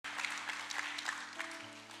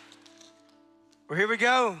Well, here we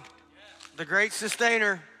go. The great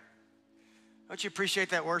sustainer. Don't you appreciate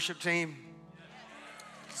that worship team?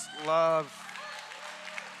 Just love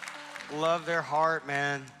their heart,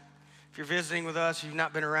 man. If you're visiting with us, you've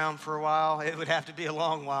not been around for a while, it would have to be a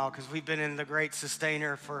long while because we've been in the great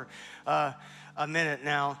sustainer for a minute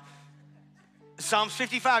now. Psalms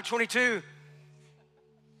 55:22.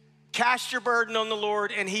 Cast your burden on the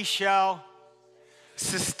Lord and he shall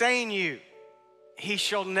sustain you. He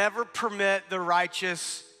shall never permit the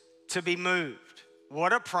righteous to be moved.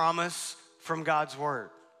 What a promise from God's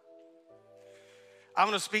word. I'm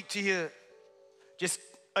going to speak to you just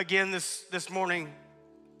again this morning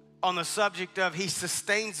on the subject of he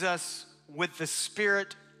sustains us with the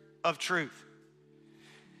spirit of truth.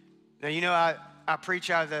 Now, you know, I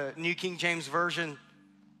preach out of the New King James Version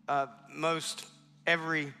most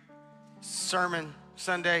every sermon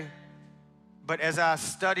Sunday. But as I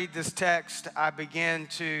studied this text, I began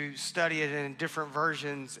to study it in different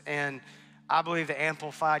versions, and I believe the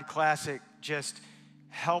Amplified Classic just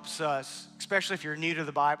helps us, especially if you're new to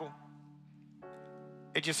the Bible.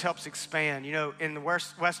 It just helps expand. You know, in the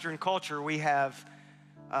Western culture, we have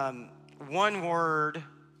one word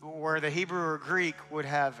where the Hebrew or Greek would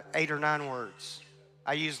have 8 or 9 words.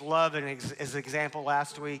 I used love as an example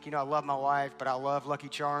last week. You know, I love my wife, but I love Lucky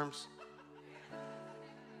Charms.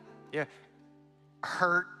 Yeah.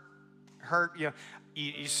 Hurt, you know,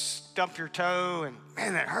 you stump your toe and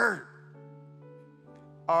man, that hurt.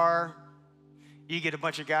 Or you get a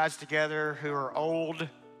bunch of guys together who are old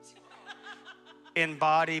in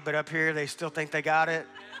body, but up here they still think they got it.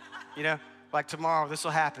 You know, like tomorrow this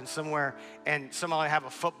will happen somewhere and somebody have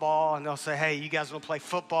a football and they'll say, hey, you guys want to play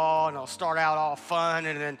football? And they'll start out all fun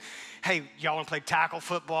and then, hey, y'all want to play tackle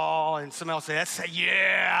football? And somebody will say,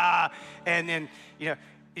 yeah. And then, you know,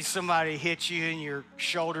 somebody hits you and your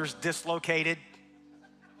shoulder's dislocated.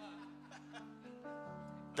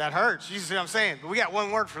 That hurts. You see what I'm saying? But we got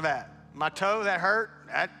one word for that. My toe, that hurt,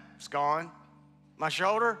 that's gone. My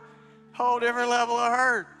shoulder, whole different level of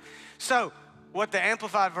hurt. So what the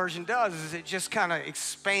Amplified Version does is it just kind of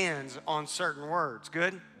expands on certain words.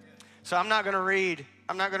 Good? So I'm not going to read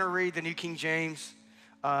the New King James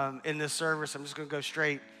in this service. I'm just going to go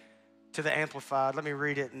straight to the Amplified. Let me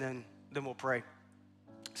read it and then we'll pray.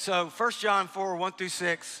 So 1 John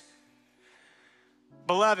 4:1-6,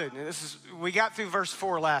 Beloved, and we got through verse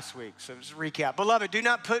 4 last week, so just recap. Beloved, do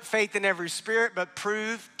not put faith in every spirit, but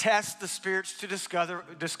test the spirits to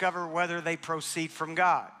discover whether they proceed from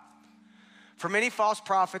God. For many false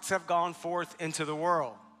prophets have gone forth into the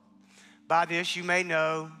world. By this you may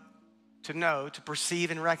know, to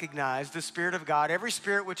perceive and recognize the Spirit of God. Every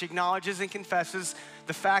spirit which acknowledges and confesses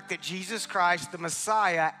the fact that Jesus Christ, the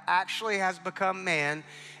Messiah, actually has become man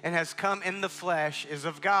and has come in the flesh is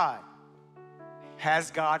of God,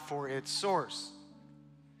 has God for its source.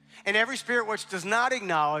 And every spirit which does not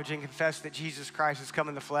acknowledge and confess that Jesus Christ has come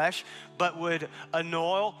in the flesh, but would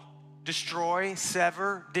annul, destroy,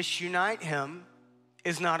 sever, disunite him,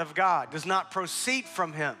 is not of God, does not proceed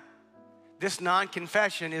from him. This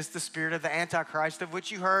non-confession is the spirit of the Antichrist, of which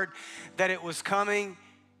you heard that it was coming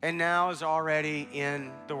and now is already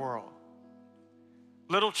in the world.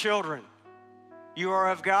 Little children, you are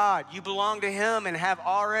of God. You belong to him and have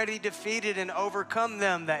already defeated and overcome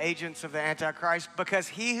them, the agents of the Antichrist, because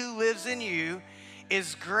he who lives in you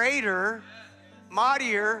is greater,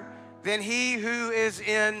 mightier than he who is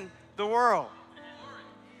in the world.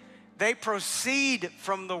 They proceed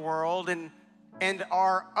from the world and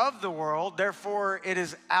are of the world, therefore it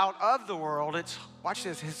is out of the world. It's, watch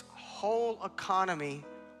this, his whole economy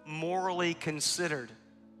morally considered.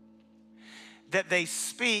 That they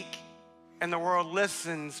speak and the world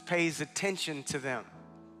listens, pays attention to them.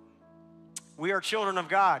 We are children of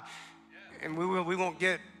God. And we won't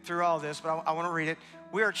get through all this, but I want to read it.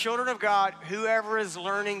 We are children of God, whoever is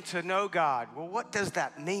learning to know God. Well, what does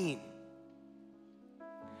that mean?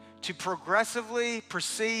 To progressively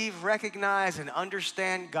perceive, recognize, and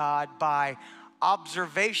understand God by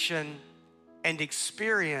observation and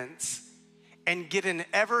experience and get an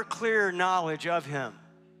ever clearer knowledge of him.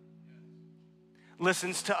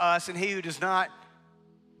 Listens to us, and he who is not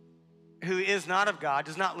of God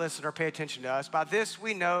does not listen or pay attention to us. By this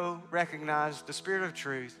we know, recognize the spirit of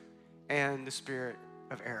truth and the spirit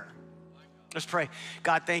of error. Let's pray.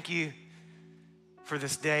 God, thank you for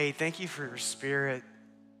this day. Thank you for your spirit.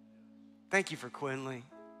 Thank you for Quinley,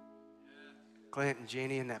 Clint and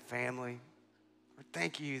Jenny and that family.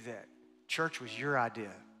 Thank you that church was your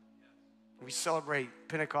idea. We celebrate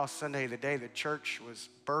Pentecost Sunday, the day the church was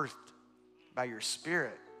birthed by your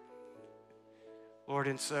spirit. Lord,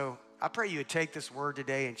 and so I pray you would take this word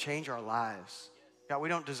today and change our lives God, we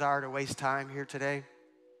don't desire to waste time here today.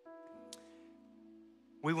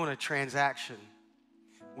 We want a transaction.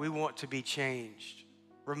 We want to be changed.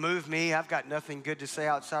 Remove me. I've got nothing good to say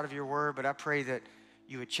outside of your word, but I pray that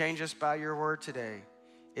you would change us by your word today.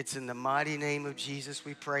 It's in the mighty name of Jesus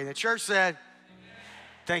we pray. The church said, amen.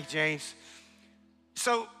 Thank you, James.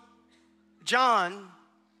 So, John,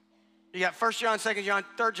 you got 1 John, 2 John,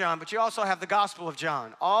 3 John, but you also have the Gospel of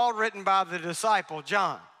John, all written by the disciple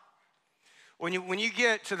John. When you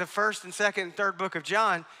get to the 1st and 2nd and 3rd book of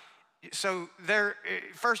John, so 1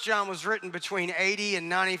 John was written between 80 and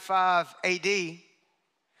 95 AD.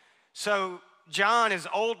 So John is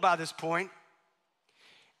old by this point,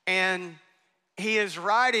 and he is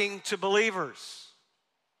writing to believers.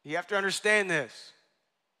 You have to understand this.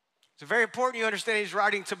 It's very important you understand he's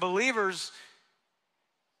writing to believers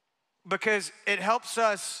because it helps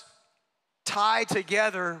us tie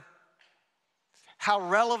together how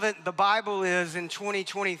relevant the Bible is in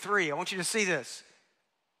 2023. I want you to see this.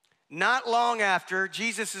 Not long after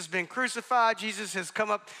Jesus has been crucified, Jesus has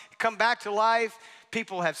come back to life.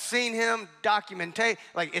 People have seen him, documentate,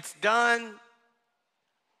 like it's done.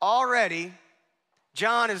 Already,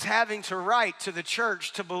 John is having to write to the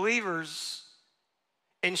church, to believers,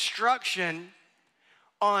 instruction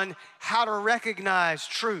on how to recognize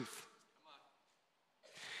truth.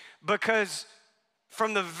 Because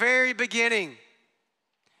from the very beginning,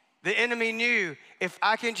 the enemy knew if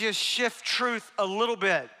I can just shift truth a little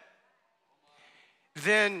bit,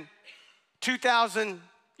 then 2,000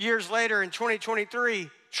 years later in 2023,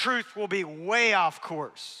 truth will be way off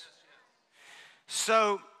course.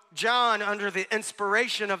 So John, under the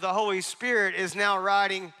inspiration of the Holy Spirit, is now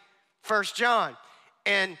writing 1 John,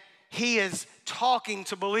 and he is talking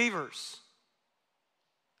to believers.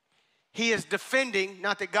 He is defending,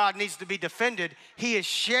 not that God needs to be defended, he is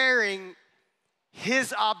sharing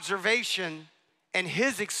his observation and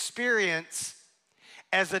his experience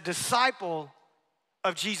as a disciple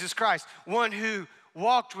of Jesus Christ, one who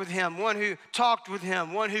walked with him, one who talked with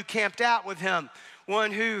him, one who camped out with him,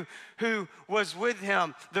 one who was with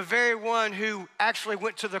him, the very one who actually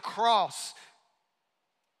went to the cross.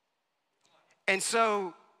 And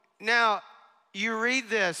so now you read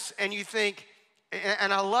this and you think,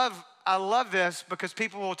 and I love this because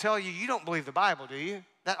people will tell you, you don't believe the Bible, do you?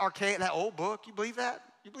 That archaic, that old book, you believe that?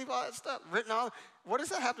 You believe all that stuff written on? What does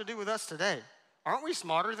that have to do with us today? Aren't we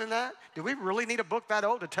smarter than that? Do we really need a book that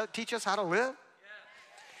old to teach us how to live?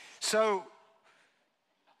 Yeah. So,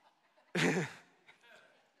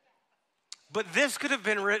 but this could have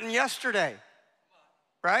been written yesterday,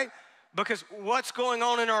 right? Because what's going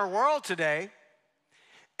on in our world today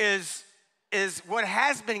is what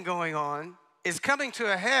has been going on is coming to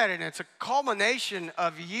a head, and it's a culmination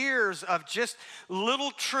of years of just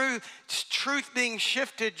little truth being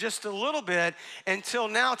shifted just a little bit until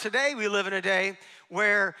now today we live in a day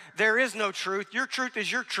where there is no truth. Your truth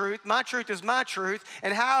is your truth, my truth is my truth,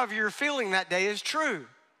 and however you're feeling that day is true.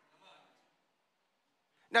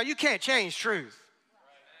 Now you can't change truth.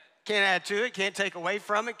 Can't add to it, can't take away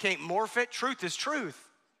from it, can't morph it. Truth is truth.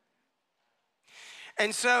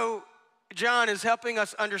 And so John is helping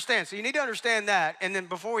us understand. So you need to understand that. And then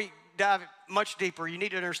before we dive much deeper, you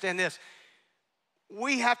need to understand this.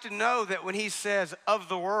 We have to know that when he says of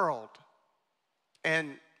the world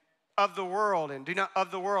and do not of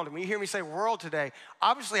the world. And when you hear me say world today,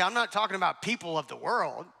 obviously I'm not talking about people of the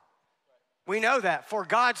world. We know that. For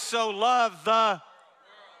God so loved the world.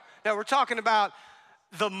 No, we're talking about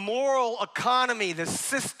the moral economy, the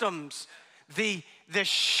systems, the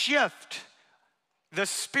shift, the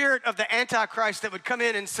spirit of the Antichrist that would come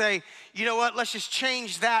in and say, you know what, let's just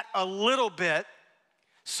change that a little bit.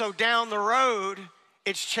 So down the road,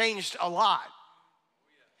 it's changed a lot.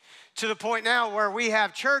 To the point now where we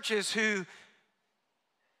have churches who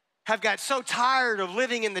have got so tired of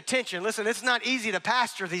living in the tension. Listen, it's not easy to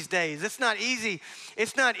pastor these days. It's not easy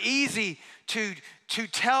to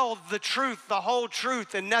tell the truth, the whole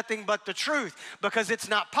truth, and nothing but the truth because it's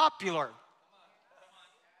not popular.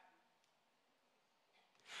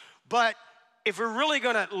 But if we're really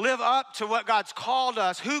gonna live up to what God's called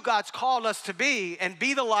us, who God's called us to be, and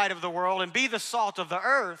be the light of the world and be the salt of the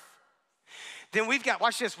earth, then we've got,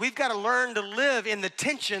 watch this, we've got to learn to live in the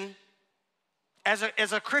tension as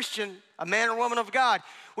a Christian, a man or woman of God.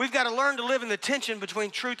 We've got to learn to live in the tension between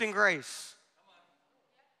truth and grace.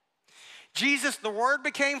 Jesus, the Word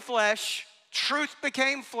became flesh, truth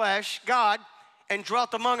became flesh, God, and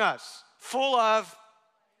dwelt among us, full of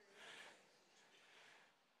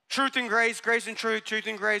truth and grace, grace and truth, truth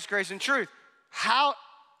and grace, grace and truth. How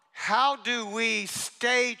do we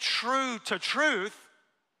stay true to truth,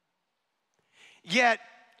 yet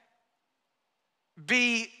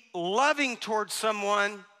be loving towards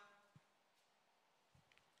someone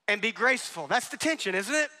and be graceful. That's the tension,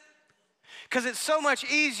 isn't it? Because it's so much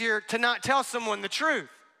easier to not tell someone the truth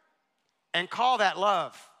and call that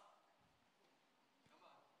love.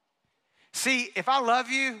 See, if I love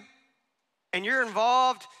you and you're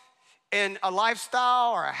involved in a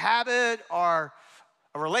lifestyle or a habit or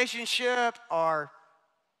a relationship or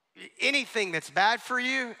anything that's bad for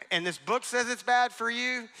you, and this book says it's bad for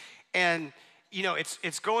you, and you know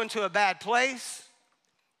it's going to a bad place,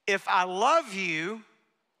 if I love you,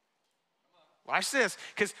 watch this,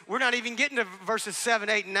 because we're not even getting to verses 7,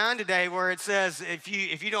 8, and 9 today where it says if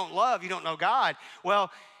you don't love, you don't know God.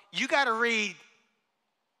 Well, you got to read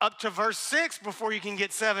up to verse 6 before you can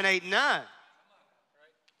get 7, 8, and 9.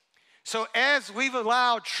 So as we've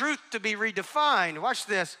allowed truth to be redefined, watch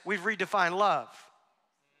this, we've redefined love.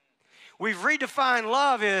 We've redefined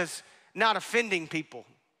love as not offending people.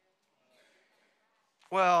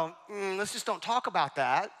 Well, let's just don't talk about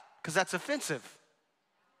that because that's offensive.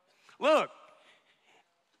 Look,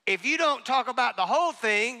 if you don't talk about the whole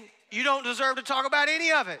thing, you don't deserve to talk about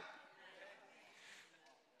any of it.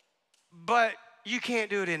 But you can't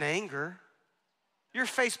do it in anger. Your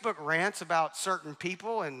Facebook rants about certain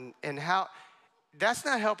people and how, that's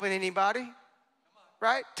not helping anybody,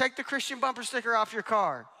 right? Take the Christian bumper sticker off your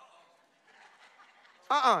car.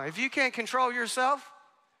 If you can't control yourself,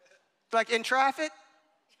 like in traffic,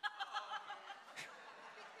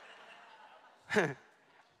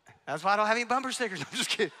 that's why I don't have any bumper stickers. I'm just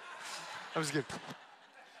kidding.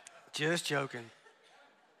 Just joking.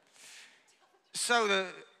 So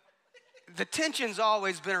the tension's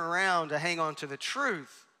always been around to hang on to the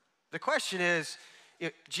truth. The question is,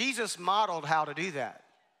 Jesus modeled how to do that.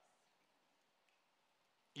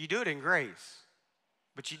 You do it in grace,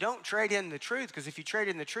 but you don't trade in the truth, because if you trade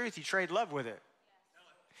in the truth, you trade love with it.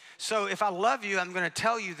 So if I love you, I'm going to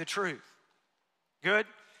tell you the truth. Good?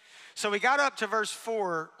 So we got up to verse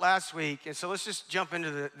 4 last week, and so let's just jump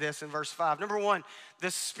into this in verse 5. Number 1,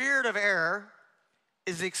 the spirit of error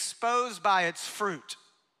is exposed by its fruit.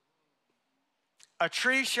 A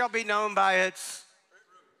tree shall be known by its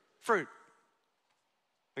fruit.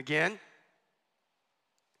 Again,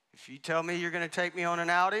 if you tell me you're going to take me on an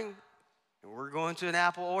outing, and we're going to an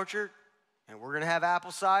apple orchard, and we're going to have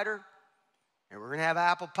apple cider, and we're going to have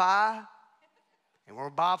apple pie, and we're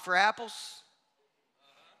going to bob for apples,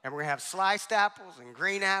 and we're going to have sliced apples and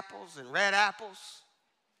green apples and red apples,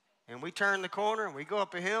 and we turn the corner and we go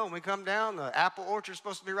up a hill and we come down, the apple orchard's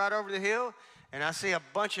supposed to be right over the hill, and I see a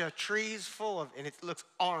bunch of trees full of, and it looks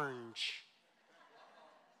orange.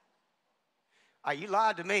 You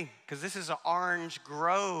lied to me, because this is an orange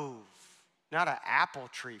grove, not an apple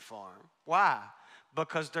tree farm. Why?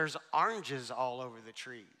 Because there's oranges all over the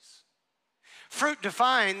trees. Fruit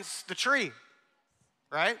defines the tree,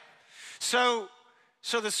 right? So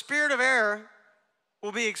the spirit of error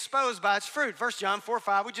will be exposed by its fruit. 1 John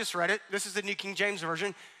 4:5, we just read it. This is the New King James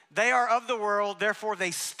Version. They are of the world, therefore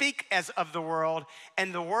they speak as of the world,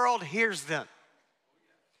 and the world hears them.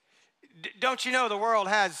 Don't you know the world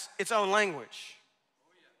has its own language,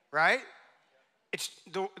 right? It's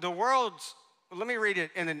the world's, let me read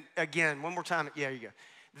it and then again, one more time. Yeah, you go.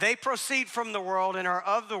 They proceed from the world and are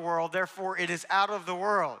of the world, therefore it is out of the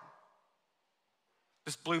world.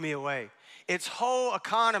 This blew me away. Its whole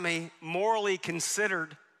economy, morally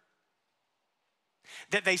considered,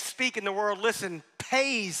 that they speak in the world, listen,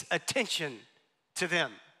 pays attention to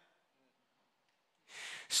them.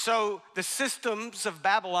 So the systems of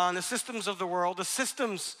Babylon, the systems of the world, the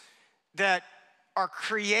systems that are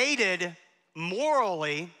created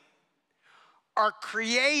morally are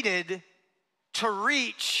created to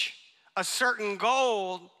reach a certain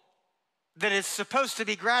goal that is supposed to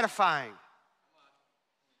be gratifying.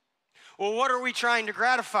 Well, what are we trying to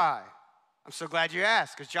gratify? I'm so glad you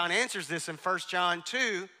asked, because John answers this in 1 John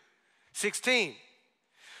 2:16.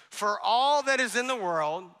 For all that is in the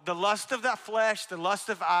world, the lust of the flesh, the lust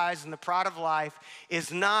of eyes, and the pride of life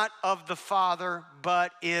is not of the Father,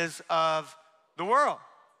 but is of the world.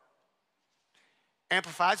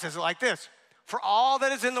 Amplified says it like this. For all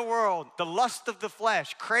that is in the world, the lust of the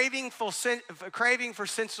flesh, craving for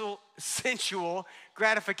sensual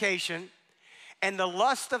gratification, and the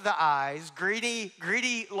lust of the eyes,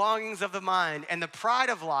 greedy longings of the mind, and the pride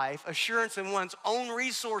of life, assurance in one's own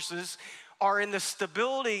resources, are in the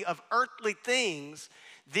stability of earthly things.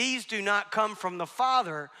 These do not come from the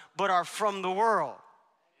Father, but are from the world.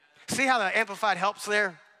 See how the Amplified helps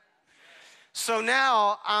there? So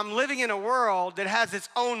now I'm living in a world that has its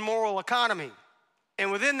own moral economy.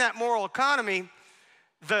 And within that moral economy,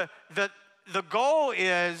 the goal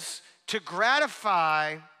is to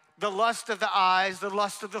gratify the lust of the eyes, the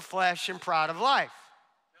lust of the flesh, and pride of life.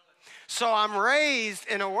 So I'm raised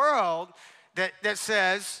in a world that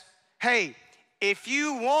says, hey, if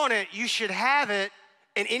you want it, you should have it.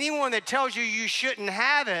 And anyone that tells you you shouldn't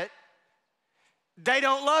have it, they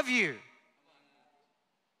don't love you.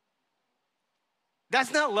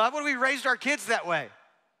 That's not love. What if we raised our kids that way?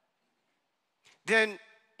 Then,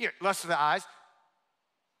 lust of the eyes.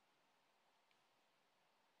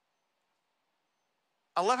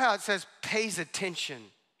 I love how it says pays attention.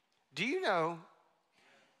 Do you know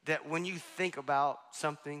that when you think about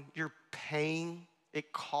something, you're paying,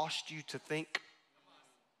 it costs you to think?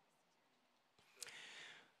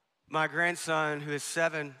 My grandson, who is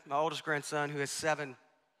 7, my oldest grandson, who is 7,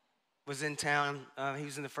 was in town. He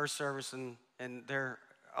was in the first service, and they're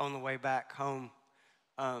on the way back home.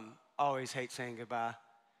 Always hate saying goodbye.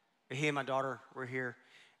 But he and my daughter were here,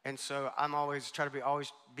 and so I'm always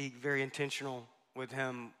be very intentional with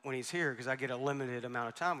him when he's here because I get a limited amount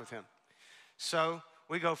of time with him. So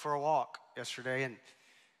we go for a walk yesterday, and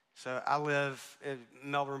so I live at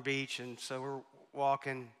Melbourne Beach, and so we're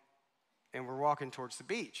walking towards the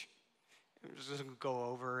beach. We're just going to go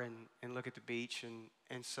over and look at the beach,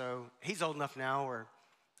 and so he's old enough now where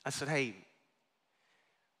I said, hey,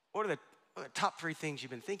 what are the top 3 things you've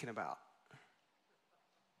been thinking about?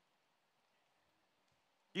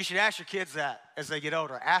 You should ask your kids that as they get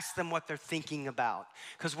older. Ask them what they're thinking about,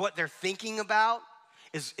 because what they're thinking about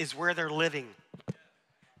is where they're living.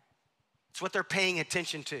 It's what they're paying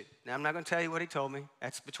attention to. Now, I'm not going to tell you what he told me.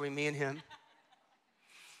 That's between me and him.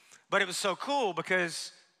 But it was so cool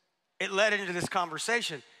because it led into this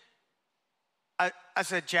conversation. I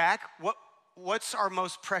said, Jack, what's our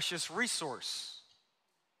most precious resource?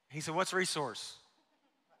 He said, what's resource?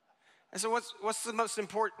 I said, what's the most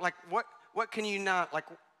important, like what can you not, like,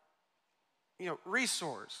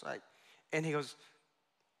 resource? Like, and he goes,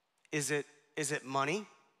 is it money?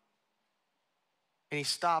 And he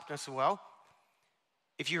stopped, and I said, well,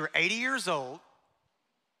 if you were 80 years old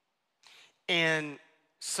and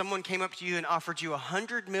someone came up to you and offered you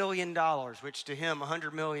 $100 million, which to him,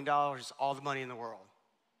 $100 million is all the money in the world,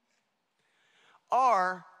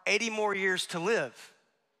 or 80 more years to live,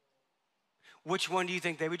 which one do you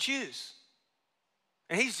think they would choose?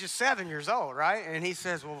 And he's just 7 years old, right? And he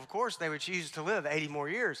says, well, of course they would choose to live 80 more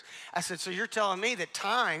years. I said, so you're telling me that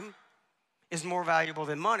time is more valuable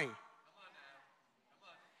than money?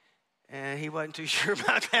 And he wasn't too sure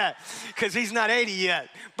about that because he's not 80 yet,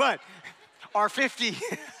 but, or 50.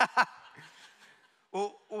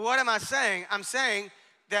 Well, what am I saying? I'm saying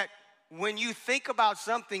that when you think about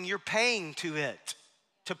something, you're paying to it,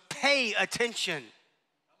 to pay attention.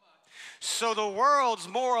 So the world's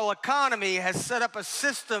moral economy has set up a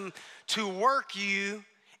system to work you,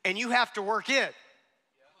 and you have to work it,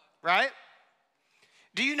 right?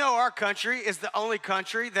 Do you know our country is the only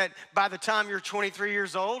country that by the time you're 23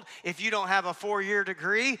 years old, if you don't have a 4-year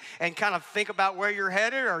degree and kind of think about where you're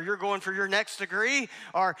headed, or you're going for your next degree,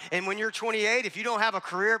 and when you're 28, if you don't have a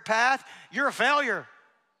career path, you're a failure.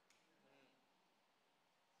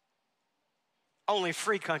 Only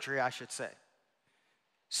free country, I should say.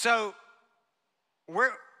 So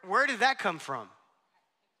where did that come from?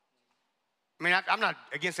 I mean, I'm not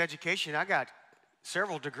against education. I got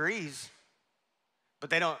several degrees, but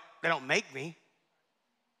they don't make me,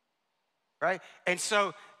 right? And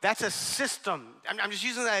so that's a system. I'm just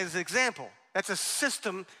using that as an example. That's a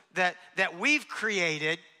system that we've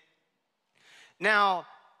created. Now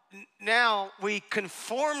we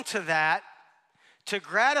conform to that to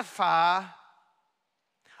gratify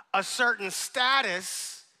a certain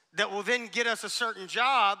status that will then get us a certain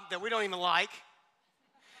job that we don't even like,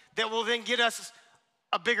 that will then get us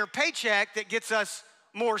a bigger paycheck that gets us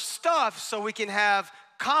more stuff so we can have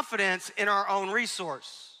confidence in our own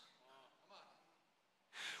resource.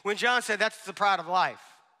 When John said that's the pride of life,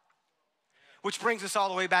 which brings us all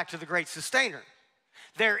the way back to the great sustainer.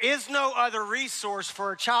 There is no other resource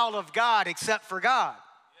for a child of God except for God.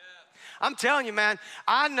 I'm telling you, man,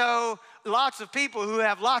 I know lots of people who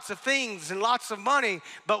have lots of things and lots of money,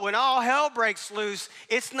 but when all hell breaks loose,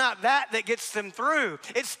 it's not that gets them through.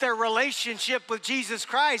 It's their relationship with Jesus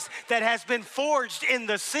Christ that has been forged in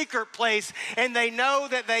the secret place, and they know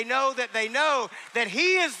that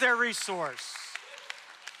He is their resource.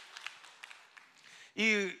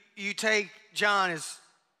 You take John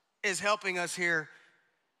is helping us here,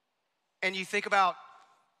 and you think about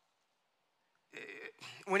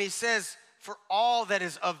when he says, for all that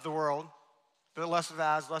is of the world, the lust of the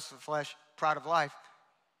eyes, lust of the flesh, pride of life,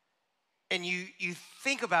 and you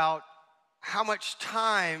think about how much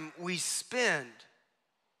time we spend,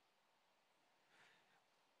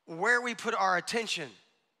 where we put our attention,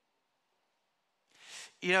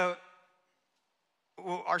 You know,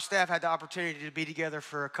 well, our staff had the opportunity to be together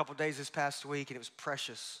for a couple days this past week, and it was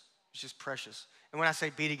precious. It was just precious. And when I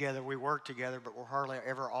say be together, we work together, but we're hardly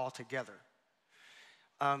ever all together.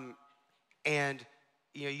 And,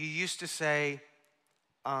 you know, you used to say,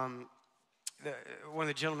 one of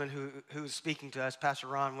the gentlemen who was speaking to us, Pastor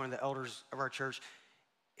Ron, one of the elders of our church,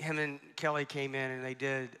 him and Kelly came in and they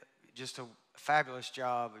did just a fabulous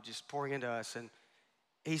job of just pouring into us. And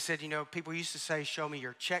he said, you know, people used to say, show me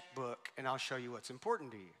your checkbook and I'll show you what's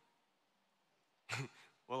important to you.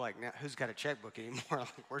 Well, like, now, who's got a checkbook anymore? Like,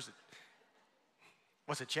 where's it?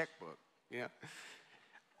 What's a checkbook? You know,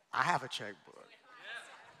 I have a checkbook.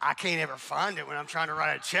 I can't ever find it when I'm trying to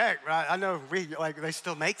write a check, right? I know they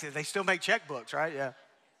still make it. They still make checkbooks, right? Yeah.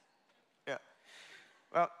 Yeah.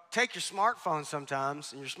 Well, take your smartphone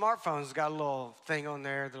sometimes, and your smartphone's got a little thing on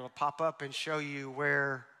there that'll pop up and show you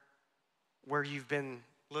where you've been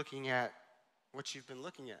looking at, what you've been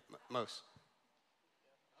looking at most.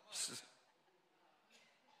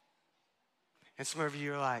 And some of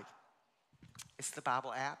you are like, it's the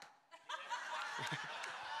Bible app.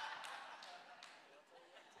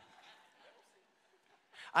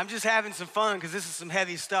 I'm just having some fun because this is some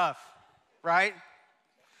heavy stuff, right?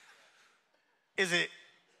 Is it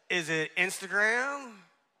Instagram?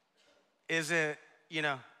 Is it, you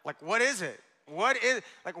know, like, what is it? What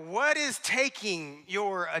is taking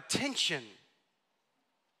your attention?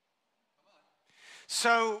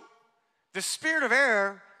 So the spirit of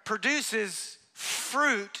error produces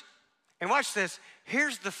fruit, and watch this.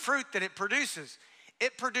 Here's the fruit that it produces.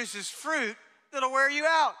 It produces fruit that'll wear you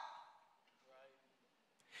out.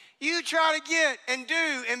 You try to get and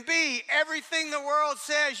do and be everything the world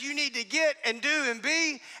says you need to get and do and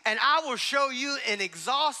be, and I will show you an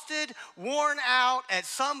exhausted, worn out, at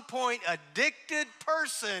some point addicted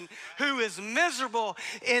person who is miserable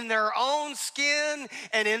in their own skin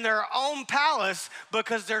and in their own palace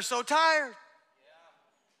because they're so tired.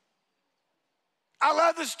 I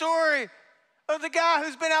love the story of the guy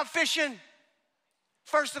who's been out fishing.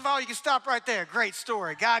 First of all, you can stop right there. Great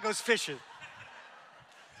story. Guy goes fishing.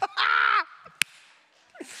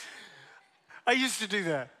 I used to do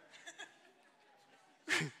that.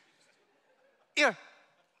 Yeah.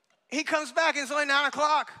 He comes back and it's only 9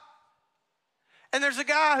 o'clock. And there's a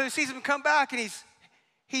guy who sees him come back and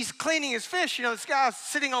he's cleaning his fish. You know, this guy's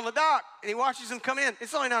sitting on the dock and he watches him come in.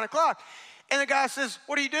 It's only 9 o'clock. And the guy says,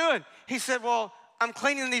 what are you doing? He said, well, I'm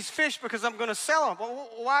cleaning these fish because I'm going to sell them. Well,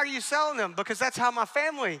 why are you selling them? Because that's how my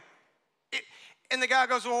family. And the guy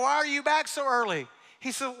goes, well, why are you back so early?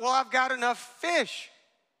 He said, well, I've got enough fish.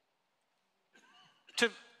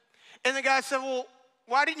 And the guy said, well,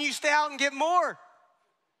 why didn't you stay out and get more?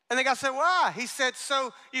 And the guy said, why? He said,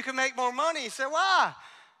 so you can make more money. He said, why?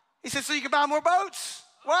 He said, so you can buy more boats.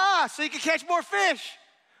 Why? So you can catch more fish.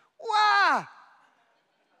 Why?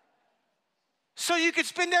 So you could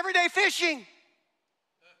spend every day fishing.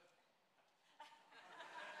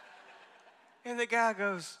 And the guy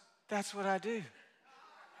goes, that's what I do.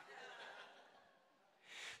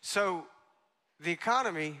 So the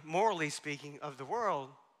economy, morally speaking, of the world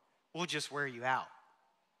will just wear you out.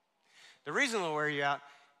 The reason it'll wear you out,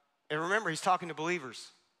 and remember, he's talking to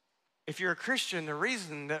believers. If you're a Christian, the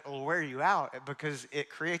reason that will wear you out is because it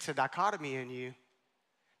creates a dichotomy in you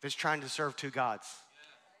that's trying to serve two gods.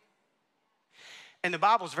 And the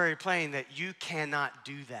Bible's very plain that you cannot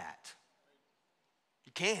do that.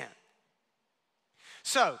 You can't.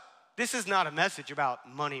 So, this is not a message about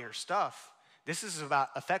money or stuff. This is about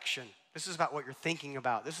affection. This is about what you're thinking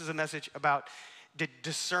about. This is a message about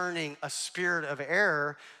discerning a spirit of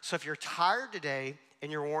error. So if you're tired today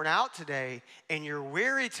and you're worn out today and you're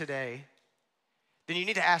weary today, then you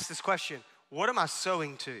need to ask this question: what am I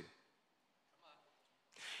sowing to?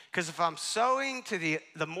 Because if I'm sowing to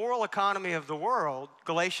the moral economy of the world,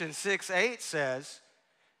 Galatians 6:8 says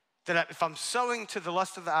that if I'm sowing to the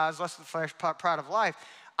lust of the eyes, lust of the flesh, pride of life,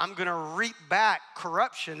 I'm going to reap back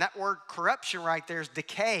corruption. That word corruption right there is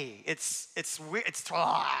decay. It's weird.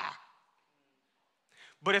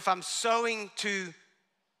 But if I'm sowing to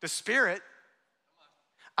the Spirit,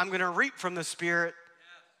 I'm going to reap from the Spirit,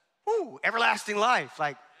 everlasting life,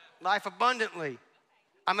 like life abundantly.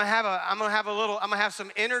 I'm gonna have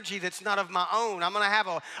some energy that's not of my own. I'm gonna have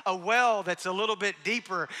a well that's a little bit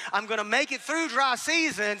deeper. I'm gonna make it through dry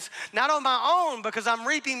seasons, not on my own, because I'm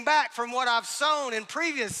reaping back from what I've sown in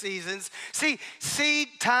previous seasons. See, seed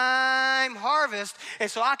time, harvest. And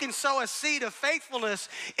so I can sow a seed of faithfulness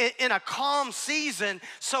in a calm season.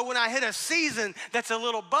 So when I hit a season that's a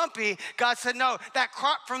little bumpy, God said, no, that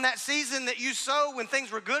crop from that season that you sowed when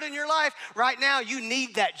things were good in your life, right now you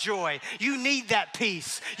need that joy. You need that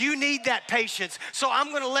peace. patience. You need that patience. So I'm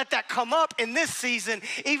going to let that come up in this season,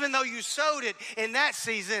 even though you sowed it in that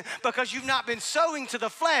season, because you've not been sowing to the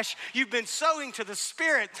flesh. You've been sowing to the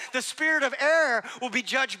Spirit. The spirit of error will be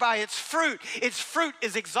judged by its fruit. Its fruit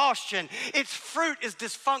is exhaustion. Its fruit is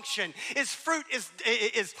dysfunction. Its fruit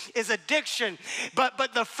is addiction.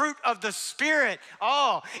 But the fruit of the Spirit,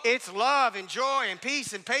 it's love and joy and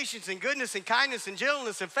peace and patience and goodness and kindness and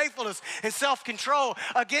gentleness and faithfulness and self-control.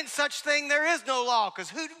 Against such thing there is no law, because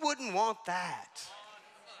who wouldn't want that?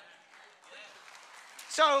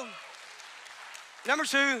 So, number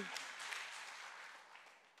two,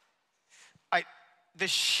 the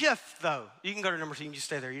shift, though, you can go to number two, you can just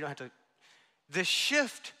stay there. You don't have to. The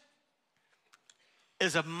shift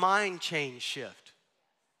is a mind change shift,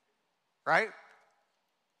 right?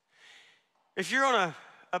 If you're on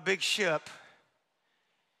a big ship,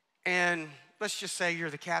 and let's just say you're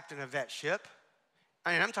the captain of that ship.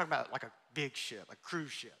 I mean, I'm talking about like a big ship, a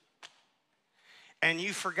cruise ship. And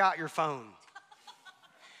you forgot your phone.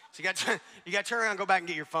 So you got to turn around and go back and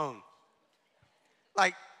get your phone.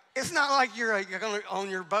 Like, it's not like you're going on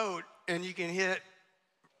your boat and you can hit,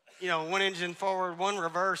 one engine forward, one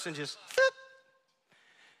reverse, and just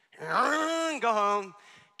go home,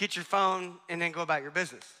 get your phone, and then go about your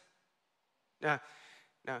business. Now,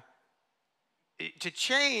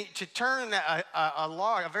 to turn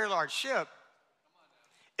a very large ship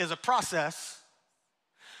is a process,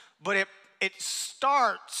 but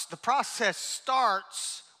the process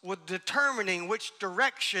starts with determining which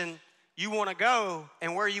direction you want to go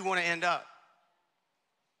and where you want to end up.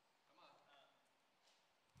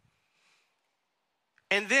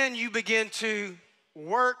 And then you begin to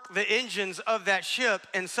work the engines of that ship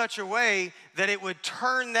in such a way that it would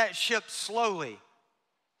turn that ship slowly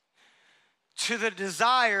to the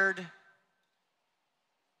desired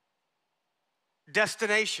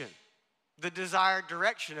destination, the desired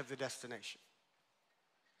direction of the destination.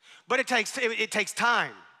 But it takes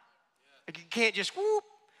time. Like, you can't just whoop.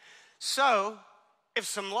 So if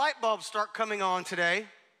some light bulbs start coming on today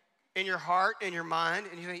in your heart, in your mind,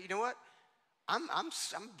 and you think, you know what? I'm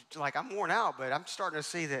worn out, but I'm starting to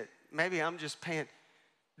see that maybe I'm just paying.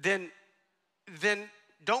 Then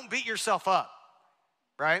don't beat yourself up,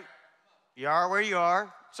 right? You are where you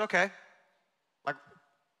are. It's okay. Like,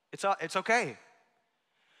 it's okay.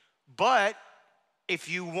 But if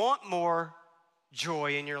you want more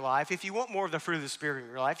joy in your life, if you want more of the fruit of the Spirit in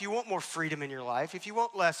your life, if you want more freedom in your life, if you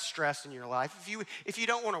want less stress in your life, if you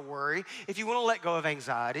don't want to worry, if you want to let go of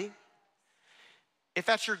anxiety, if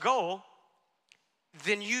that's your goal,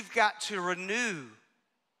 then you've got to renew.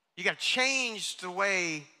 You got to change the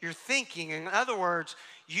way you're thinking. In other words,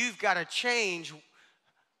 you've got to change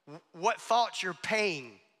what thoughts you're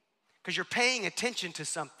paying, because you're paying attention to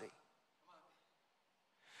something.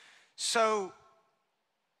 So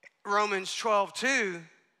Romans 12:2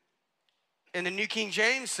 in the New King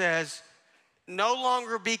James says, no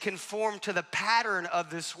longer be conformed to the pattern of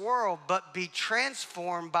this world, but be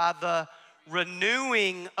transformed by the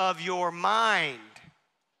renewing of your mind.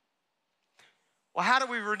 Well, how do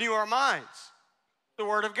we renew our minds? The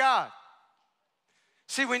Word of God.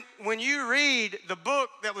 See, when you read the book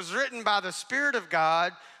that was written by the Spirit of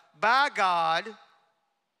God, by God,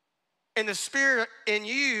 and the Spirit in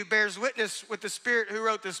you bears witness with the Spirit who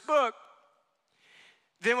wrote this book,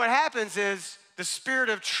 then what happens is the Spirit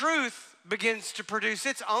of truth begins to produce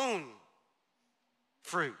its own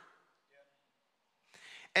fruit.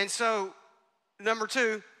 And so, number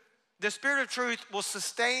two, the Spirit of truth will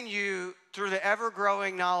sustain you through the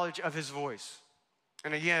ever-growing knowledge of His voice.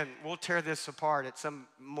 And again, we'll tear this apart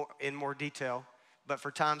in more detail, but for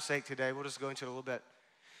time's sake today, we'll just go into it a little bit.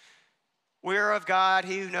 We are of God.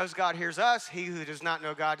 He who knows God hears us. He who does not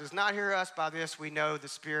know God does not hear us. By this we know the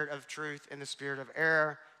spirit of truth and the spirit of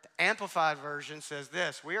error. The Amplified Version says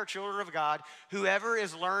this: we are children of God. Whoever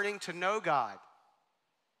is learning to know God.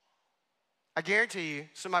 I guarantee you,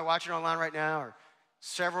 somebody watching online right now, or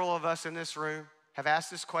several of us in this room, have asked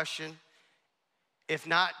this question, if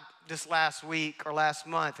not this last week or last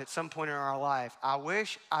month, at some point in our life. I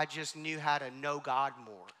wish I just knew how to know God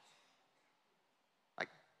more. Like,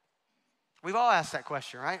 we've all asked that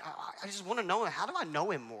question, right? I just want to know him. How do I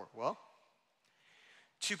know him more? Well,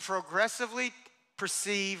 to progressively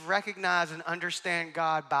perceive, recognize, and understand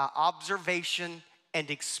God by observation and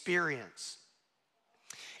experience,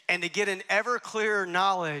 and to get an ever clearer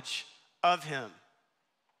knowledge of him.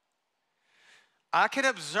 I can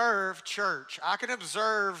observe church. I can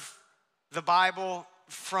observe the Bible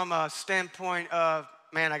from a standpoint of,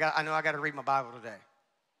 man, I know I got to read my Bible today,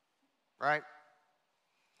 right?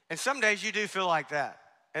 And some days you do feel like that.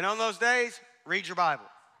 And on those days, read your Bible.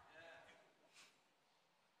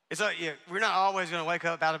 We're not always going to wake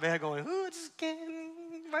up out of bed going, "Ooh, I just can't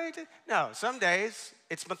wait to." No, some days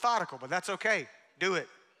it's methodical, but that's okay. Do it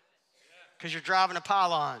because you're driving a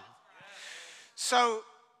pylon. So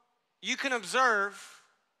you can observe,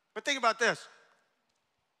 but think about this.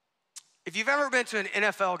 If you've ever been to an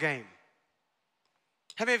NFL game,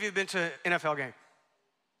 how many of you have been to an NFL game?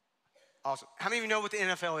 Awesome. How many of you know what the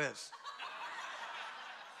NFL is?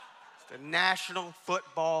 It's the National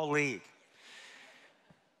Football League.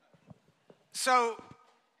 So,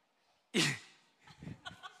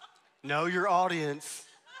 know your audience.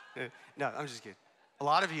 No, I'm just kidding. A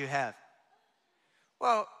lot of you have.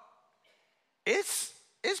 Well, it's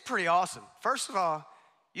pretty awesome. First of all,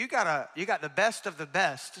 you got the best of the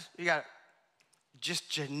best. You got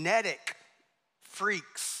just genetic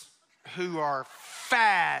freaks who are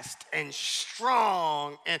fast and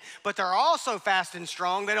strong, but they're also fast and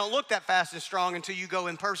strong. They don't look that fast and strong until you go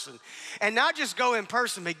in person. And not just go in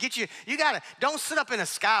person, but don't sit up in a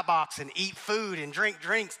skybox and eat food and drink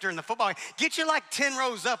drinks during the football game. Get you like 10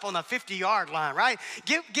 rows up on the 50-yard line, right?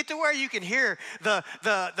 Get to where you can hear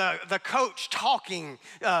the coach talking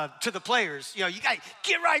to the players. You got to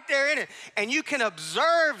get right there in it. And you can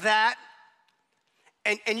observe that,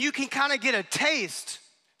 and you can kind of get a taste.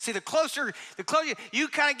 See, the closer, you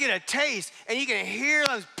kind of get a taste, and you can hear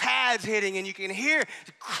those pads hitting, and you can hear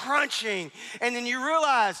the crunching, and then you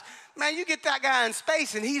realize, man, you get that guy in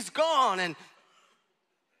space, and he's gone, and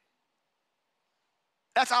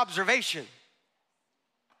that's observation.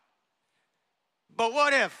 But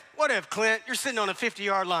what if, Clint, you're sitting on a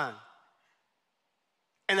 50-yard line,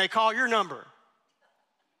 and they call your number,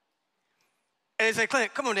 and they say,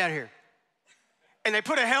 Clint, come on down here, and they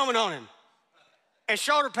put a helmet on him, and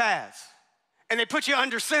shoulder pads, and they put you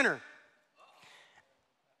under center.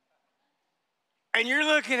 And you're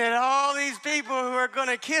looking at all these people who are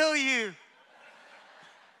gonna kill you.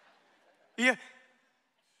 Yeah.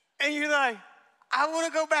 And you're like, I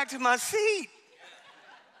wanna go back to my seat.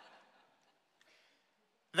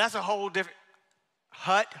 That's a whole different,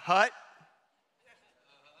 hut.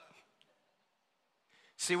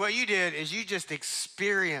 See, what you did is you just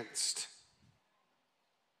experienced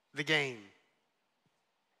the game.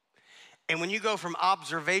 And when you go from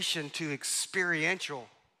observation to experiential,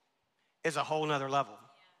 is a whole nother level.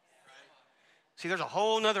 See, there's a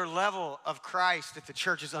whole nother level of Christ that the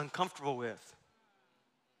church is uncomfortable with.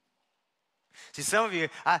 See, some of you,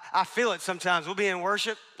 I feel it sometimes. We'll be in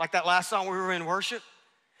worship, like that last song we were in worship,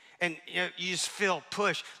 and you just feel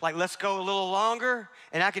push, like let's go a little longer,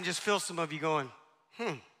 and I can just feel some of you going,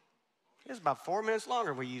 it's about 4 minutes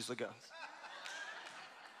longer than we usually go.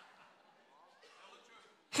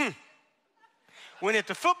 When at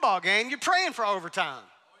the football game, you're praying for overtime.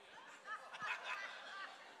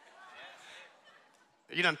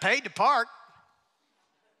 You done paid to park.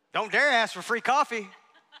 Don't dare ask for free coffee.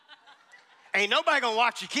 Ain't nobody gonna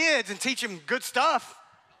watch your kids and teach them good stuff.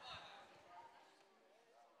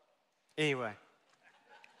 Anyway.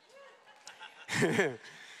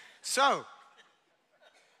 So,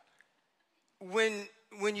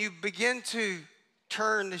 when you begin to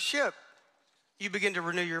turn the ship, you begin to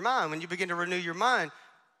renew your mind. When you begin to renew your mind,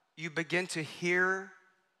 you begin to hear,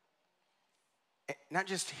 not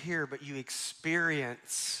just hear, but you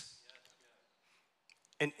experience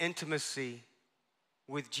an intimacy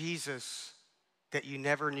with Jesus that you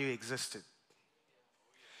never knew existed.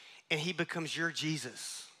 And he becomes your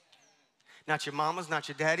Jesus. Not your mama's, not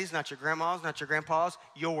your daddy's, not your grandma's, not your grandpa's,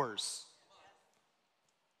 yours.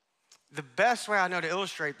 The best way I know to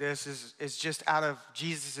illustrate this is just out of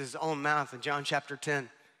Jesus' own mouth in John chapter 10.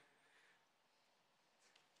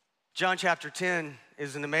 John chapter 10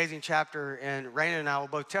 is an amazing chapter, and Raina and I will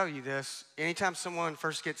both tell you this. Anytime someone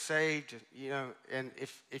first gets saved, and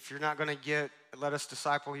if you're not gonna let us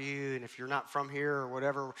disciple you, and if you're not from here or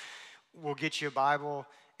whatever, we'll get you a Bible,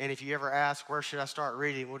 and if you ever ask, where should I start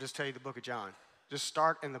reading, we'll just tell you the book of John. Just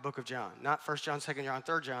start in the book of John, not 1 John, 2 John,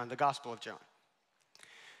 3 John, the Gospel of John.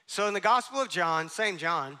 So in the Gospel of John, same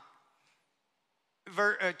John,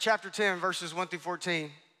 chapter 10, verses 1 through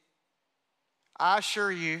 14, I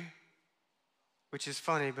assure you, which is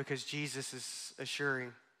funny because Jesus is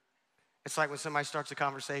assuring. It's like when somebody starts a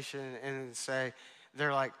conversation and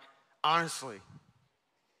they're like, honestly.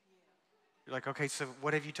 You're like, okay, so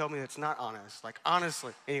what have you told me that's not honest? Like,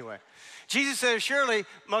 honestly. Anyway, Jesus says, surely,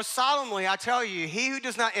 most solemnly, I tell you, he who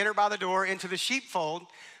does not enter by the door into the sheepfold,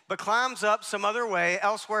 but climbs up some other way,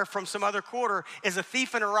 elsewhere from some other quarter, is a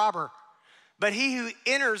thief and a robber. But he who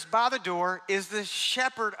enters by the door is the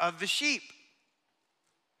shepherd of the sheep.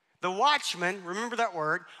 The watchman, remember that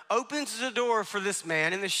word, opens the door for this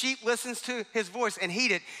man, and the sheep listens to his voice and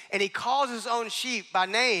heed it, and he calls his own sheep by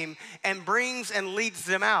name and brings and leads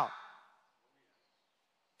them out.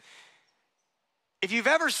 If you've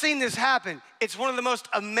ever seen this happen, it's one of the most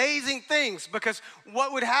amazing things, because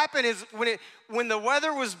what would happen is when the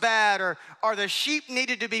weather was bad or the sheep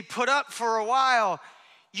needed to be put up for a while,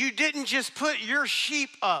 you didn't just put your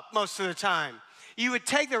sheep up most of the time. You would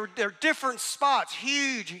take their different spots,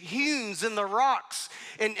 huge hewn in the rocks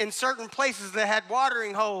in certain places that had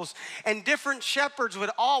watering holes, and different shepherds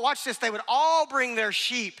would all, watch this, they would all bring their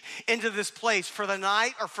sheep into this place for the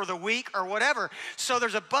night or for the week or whatever. So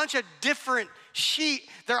there's a bunch of different sheep.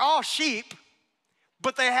 They're all sheep,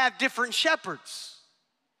 but they have different shepherds.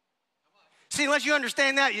 See, unless you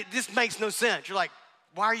understand that, this makes no sense. You're like,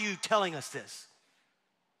 why are you telling us this?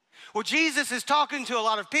 Well, Jesus is talking to a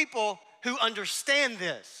lot of people who understand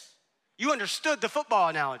this. You understood the football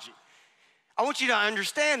analogy. I want you to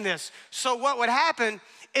understand this. So what would happen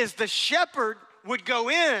is the shepherd would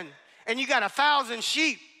go in, and you got 1,000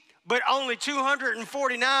 sheep, but only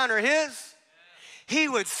 249 are his. He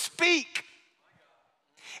would speak,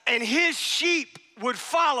 and his sheep would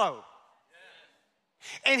follow.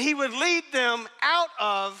 And he would lead them out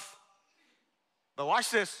of, but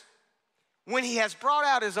watch this, when he has brought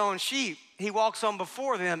out his own sheep, he walks on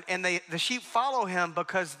before them, and the sheep follow him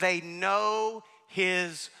because they know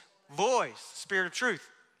his voice, Spirit of truth.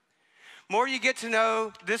 More you get to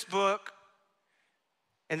know this book,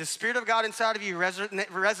 and the Spirit of God inside of you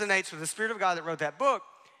resonates with the Spirit of God that wrote that book,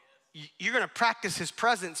 you're going to practice his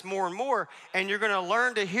presence more and more, and you're going to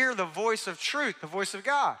learn to hear the voice of truth, the voice of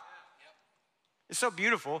God. It's so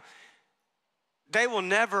beautiful. They will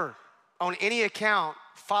never, on any account,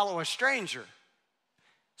 follow a stranger,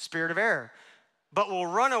 spirit of error, but will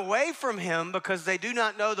run away from him because they do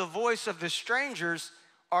not know the voice of the strangers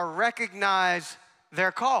or recognize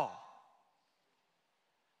their call.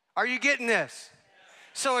 Are you getting this?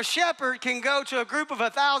 So a shepherd can go to a group of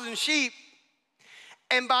 1,000 sheep,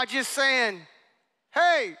 and by just saying,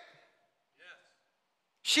 hey,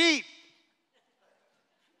 sheep,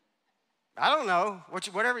 I don't know,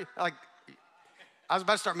 whatever, like, I was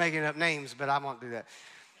about to start making up names, but I won't do that.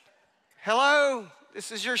 Hello,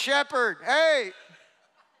 this is your shepherd. Hey,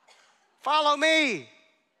 follow me.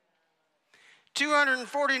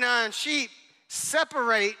 249 sheep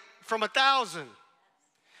separate from 1,000.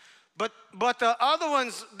 But the other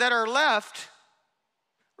ones that are left,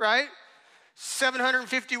 right?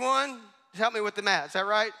 751, help me with the math, is that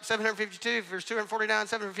right? 752, if there's 249,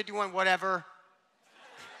 751, whatever.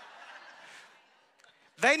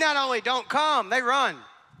 They not only don't come, they run.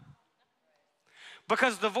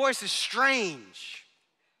 Because the voice is strange.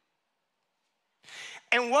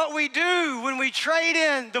 And what we do when we trade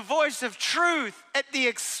in the voice of truth at the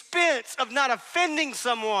expense of not offending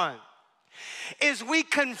someone is we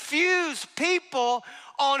confuse people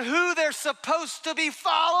on who they're supposed to be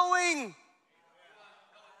following.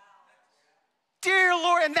 Dear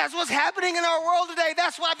Lord, and that's what's happening in our world today.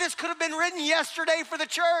 That's why this could have been written yesterday for the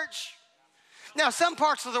church. Now, some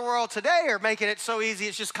parts of the world today are making it so easy,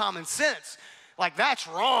 it's just common sense. Like, that's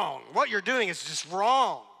wrong. What you're doing is just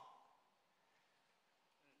wrong.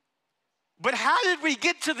 But how did we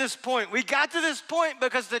get to this point? We got to this point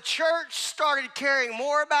because the church started caring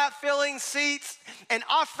more about filling seats and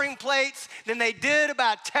offering plates than they did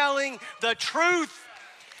about telling the truth.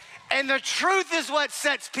 And the truth is what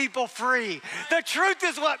sets people free. The truth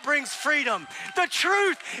is what brings freedom. The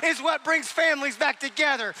truth is what brings families back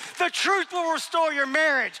together. The truth will restore your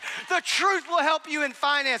marriage. The truth will help you in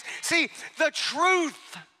finance. See, the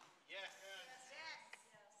truth.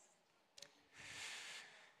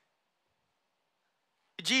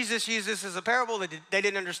 Jesus used this as a parable. They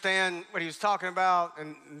didn't understand what he was talking about.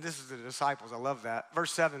 And this is the disciples. I love that.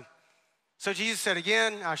 Verse 7. So Jesus said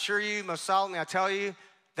again, I assure you, most solemnly I tell you,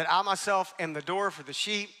 that I myself am the door for the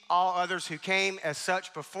sheep. All others who came as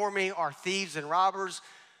such before me are thieves and robbers,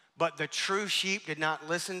 but the true sheep did not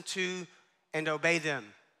listen to and obey them.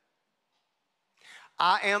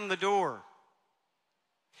 I am the door.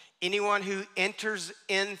 Anyone who enters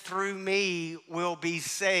in through me will be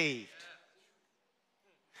saved.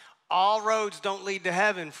 All roads don't lead to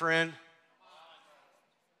heaven, friend.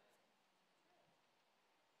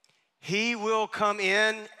 He will come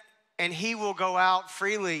in and he will go out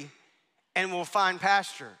freely and will find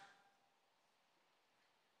pasture.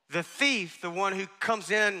 The thief, the one who comes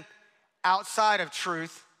in outside of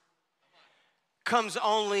truth, comes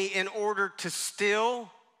only in order to steal,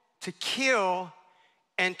 to kill,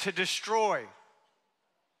 and to destroy.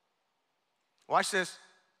 Watch this.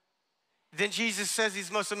 Then Jesus says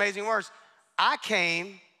these most amazing words. I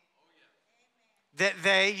came that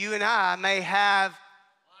they, you and I, may have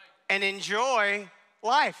and enjoy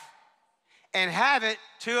life and have it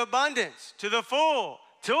to abundance, to the full,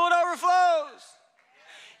 till it overflows.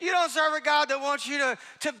 You don't serve a God that wants you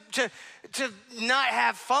to not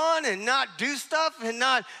have fun and not do stuff and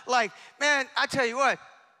not like, man, I tell you what,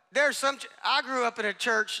 I grew up in a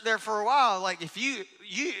church there for a while. Like if you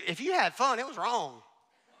had fun, it was wrong.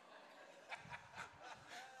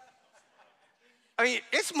 I mean,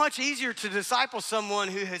 it's much easier to disciple someone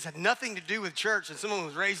who has had nothing to do with church than someone who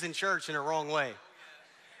was raised in church in a wrong way.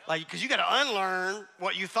 Like, because you got to unlearn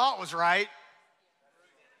what you thought was right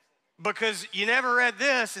because you never read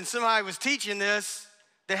this and somebody was teaching this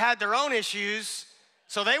that had their own issues,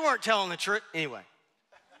 so they weren't telling the truth. Anyway.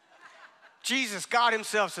 Jesus, God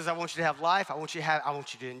himself says, I want you to have life. I want you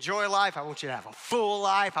to enjoy life. I want you to have a full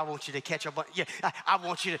life. I want you to catch up. I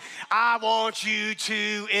want you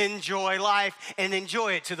to enjoy life and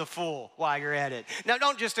enjoy it to the full while you're at it. Now,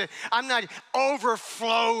 I'm not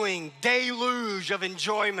overflowing deluge of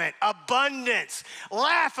enjoyment, abundance.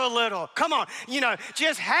 Laugh a little. Come on,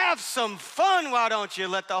 just have some fun. Why don't you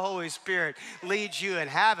let the Holy Spirit lead you in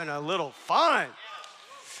having a little fun?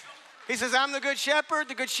 He says, I'm the good shepherd.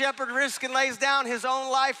 The good shepherd risks and lays down his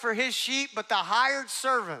own life for his sheep, but the hired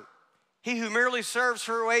servant, he who merely serves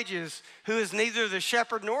for wages, who is neither the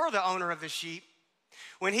shepherd nor the owner of the sheep,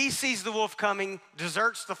 when he sees the wolf coming,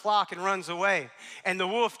 deserts the flock and runs away. And the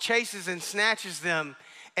wolf chases and snatches them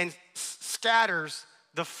and scatters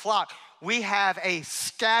the flock. We have a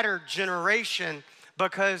scattered generation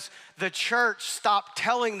because the church stopped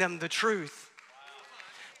telling them the truth.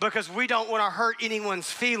 Because we don't want to hurt anyone's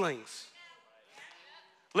feelings.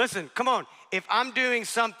 Listen, come on. If I'm doing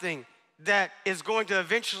something that is going to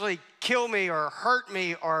eventually kill me or hurt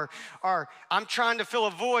me or I'm trying to fill a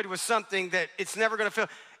void with something that it's never going to fill,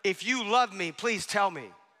 if you love me, please tell me.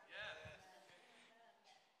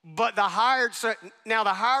 But the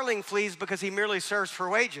hireling flees because he merely serves for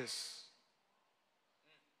wages.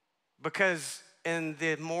 Because in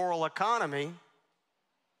the moral economy,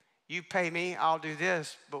 you pay me, I'll do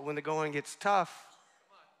this, but when the going gets tough,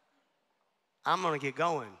 I'm going to get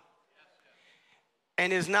going.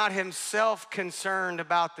 And is not himself concerned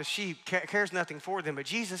about the sheep, cares nothing for them. But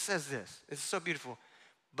Jesus says this, it's so beautiful.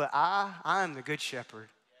 But I am the good shepherd,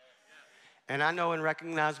 and I know and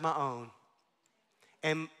recognize my own,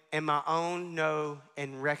 and my own know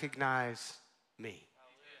and recognize me.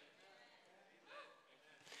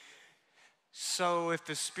 So if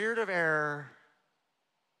the spirit of error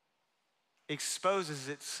exposes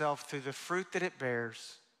itself through the fruit that it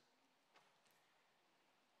bears,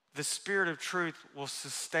 the spirit of truth will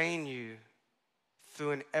sustain you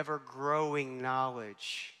through an ever-growing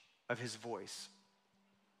knowledge of his voice.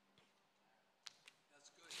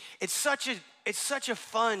 It's such a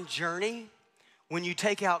fun journey when you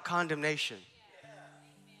take out condemnation.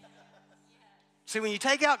 See, when you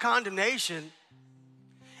take out condemnation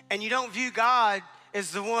and you don't view God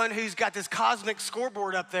as the one who's got this cosmic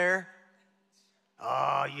scoreboard up there,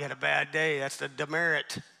 oh, you had a bad day. That's the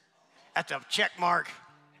demerit. That's a check mark.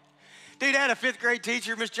 Dude, I had a 5th grade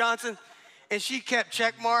teacher, Miss Johnson, and she kept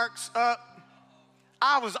check marks up.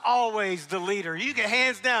 I was always the leader. You get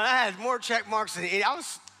hands down. I had more check marks than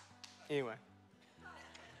anyway.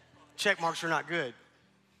 Check marks are not good.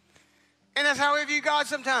 And that's how we view God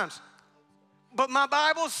sometimes. But my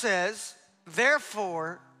Bible says,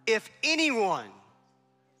 therefore, if anyone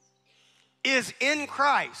is in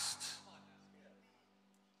Christ,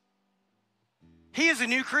 he is a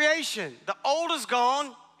new creation. The old is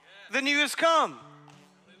gone, the new has come.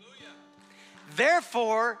 Hallelujah.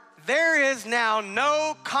 Therefore, there is now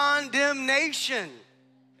no condemnation.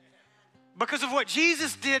 Because of what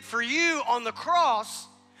Jesus did for you on the cross,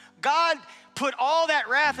 God put all that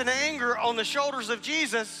wrath and anger on the shoulders of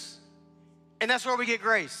Jesus, and that's where we get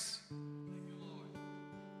grace.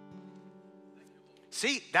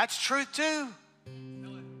 See, that's truth too.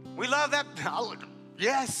 We love that.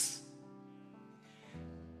 Yes.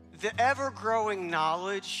 The ever-growing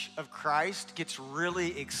knowledge of Christ gets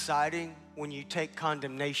really exciting when you take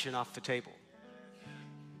condemnation off the table.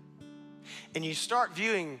 And you start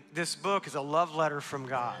viewing this book as a love letter from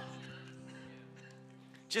God.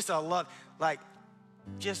 Just a love letter.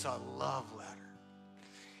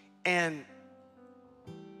 And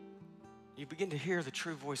you begin to hear the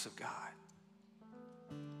true voice of God.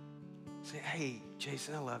 Say, hey,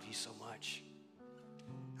 Jason, I love you so much.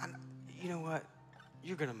 You know what?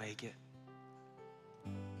 You're gonna make it.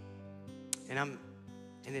 And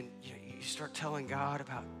then you start telling God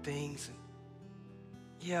about things. And,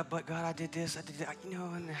 yeah, but God, I did this, I did that.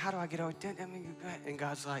 And how do I get over that? And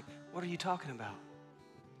God's like, what are you talking about?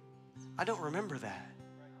 I don't remember that.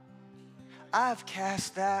 I've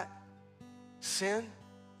cast that sin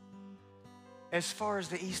as far as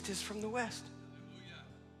the east is from the west.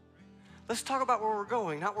 Let's talk about where we're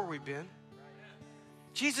going, not where we've been.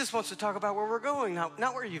 Jesus wants to talk about where we're going, not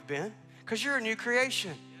where you've been, because you're a new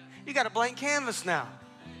creation. You got a blank canvas now.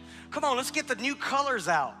 Come on, let's get the new colors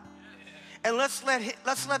out. And let's let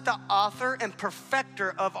the author and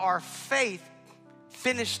perfecter of our faith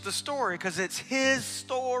finish the story, because it's his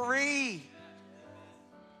story.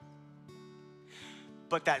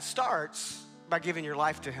 But that starts by giving your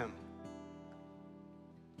life to him.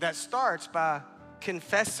 That starts by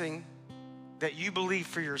confessing that you believe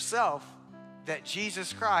for yourself that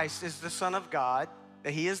Jesus Christ is the Son of God,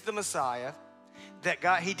 that he is the Messiah, that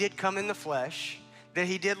God, he did come in the flesh, that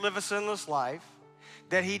he did live a sinless life,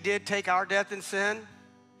 that he did take our death and sin,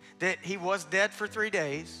 that he was dead for 3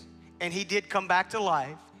 days, and he did come back to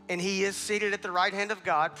life, and he is seated at the right hand of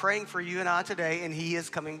God praying for you and I today, and he is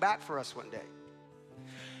coming back for us one day.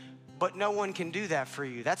 But no one can do that for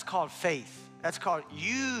you. That's called faith. That's called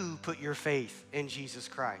you put your faith in Jesus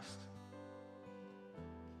Christ.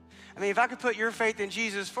 I mean, if I could put your faith in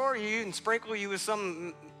Jesus for you and sprinkle you with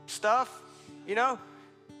some stuff, you know,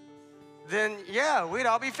 then yeah, we'd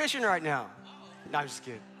all be fishing right now. No, I'm just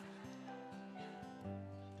kidding.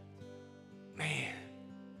 Man,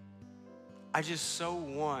 I just so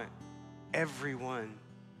want everyone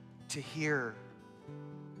to hear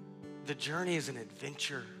the journey is an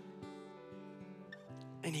adventure.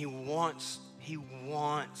 And he wants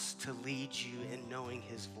to lead you in knowing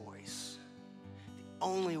his voice. The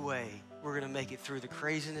only way we're going to make it through the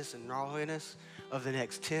craziness and gnarliness of the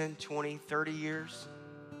next 10, 20, 30 years,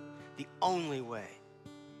 the only way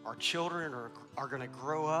our children are going to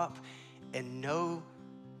grow up and know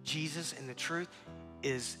Jesus and the truth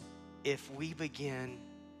is if we begin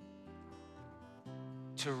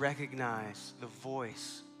to recognize the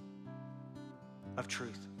voice of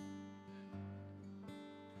truth.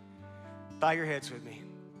 Bow your heads with me.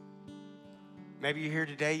 Maybe you're here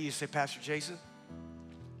today, you say, Pastor Jason,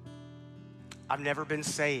 I've never been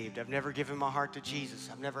saved. I've never given my heart to Jesus.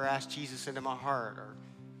 I've never asked Jesus into my heart. Or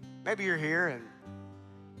maybe you're here and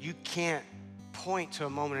you can't point to a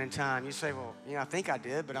moment in time. You say, well, I think I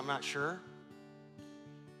did, but I'm not sure.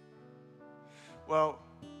 Well,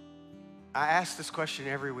 I ask this question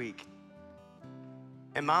every week.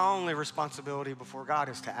 And my only responsibility before God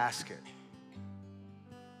is to ask it.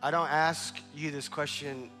 I don't ask you this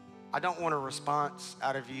question. I don't want a response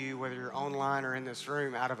out of you, whether you're online or in this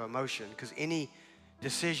room, out of emotion, because any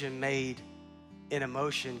decision made in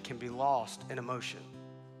emotion can be lost in emotion.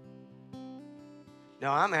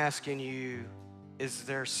 Now, I'm asking you, is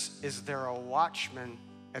there a watchman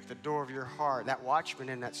at the door of your heart? That watchman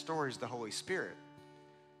in that story is the Holy Spirit.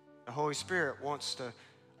 The Holy Spirit wants to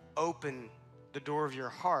open the door of your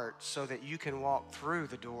heart so that you can walk through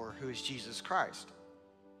the door, who is Jesus Christ,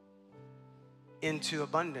 into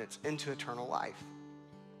abundance, into eternal life.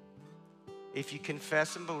 If you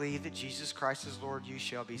confess and believe that Jesus Christ is Lord, you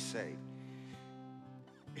shall be saved.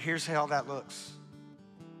 Here's how that looks.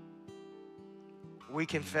 We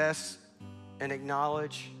confess and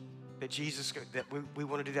acknowledge that we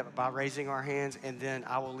want to do that by raising our hands, and then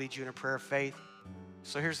I will lead you in a prayer of faith.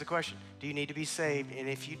 So here's the question. Do you need to be saved? And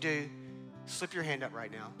if you do, slip your hand up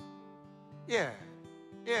right now. Yeah,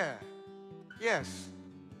 yes.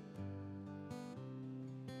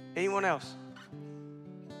 Anyone else?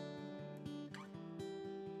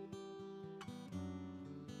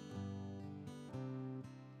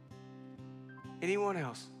 Anyone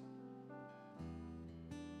else?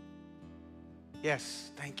 Yes,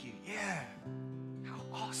 thank you. Yeah. How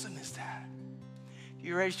awesome is that? If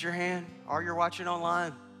you raised your hand or you're watching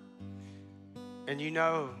online and you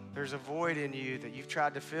know there's a void in you that you've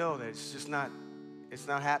tried to fill that it's not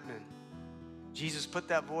happening. Jesus put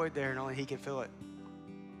that void there and only he can fill it.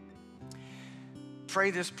 Pray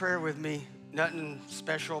this prayer with me. Nothing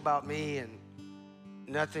special about me and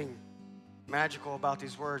nothing magical about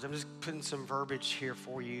these words. I'm just putting some verbiage here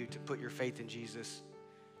for you to put your faith in Jesus.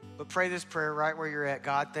 But pray this prayer right where you're at.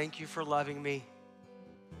 God, thank you for loving me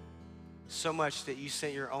so much that you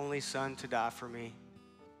sent your only son to die for me.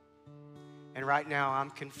 And right now I'm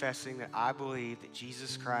confessing that I believe that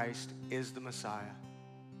Jesus Christ is the Messiah.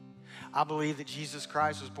 I believe that Jesus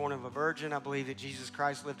Christ was born of a virgin. I believe that Jesus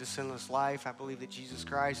Christ lived a sinless life. I believe that Jesus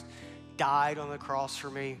Christ died on the cross for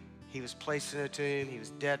me. He was placed in a tomb. He was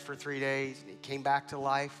dead for 3 days, and he came back to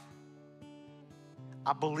life.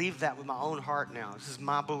 I believe that with my own heart now. This is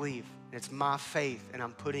my belief. It's my faith, and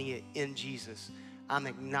I'm putting it in Jesus. I'm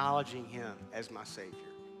acknowledging him as my Savior.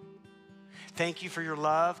 Thank you for your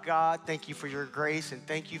love, God. Thank you for your grace, and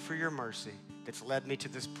thank you for your mercy that's led me to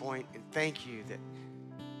this point. And thank you that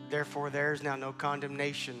therefore there is now no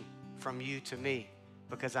condemnation from you to me,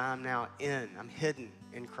 because I'm hidden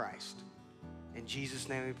in Christ. In Jesus'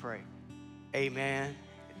 name we pray. Amen.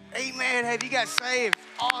 Amen. Have you got saved?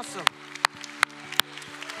 Awesome.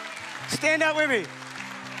 Stand up with me.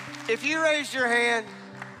 If you raised your hand,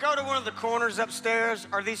 go to one of the corners upstairs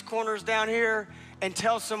or these corners down here and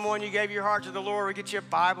tell someone you gave your heart to the Lord. We'll get you a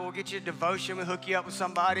Bible, we'll get you a devotion, we'll hook you up with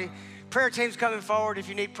somebody. Prayer team's coming forward if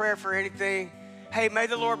you need prayer for anything. Hey, may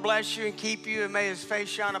the Lord bless you and keep you, and may his face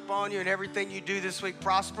shine upon you, and everything you do this week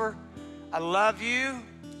prosper. I love you.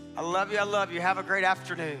 I love you. I love you. Have a great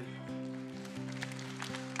afternoon.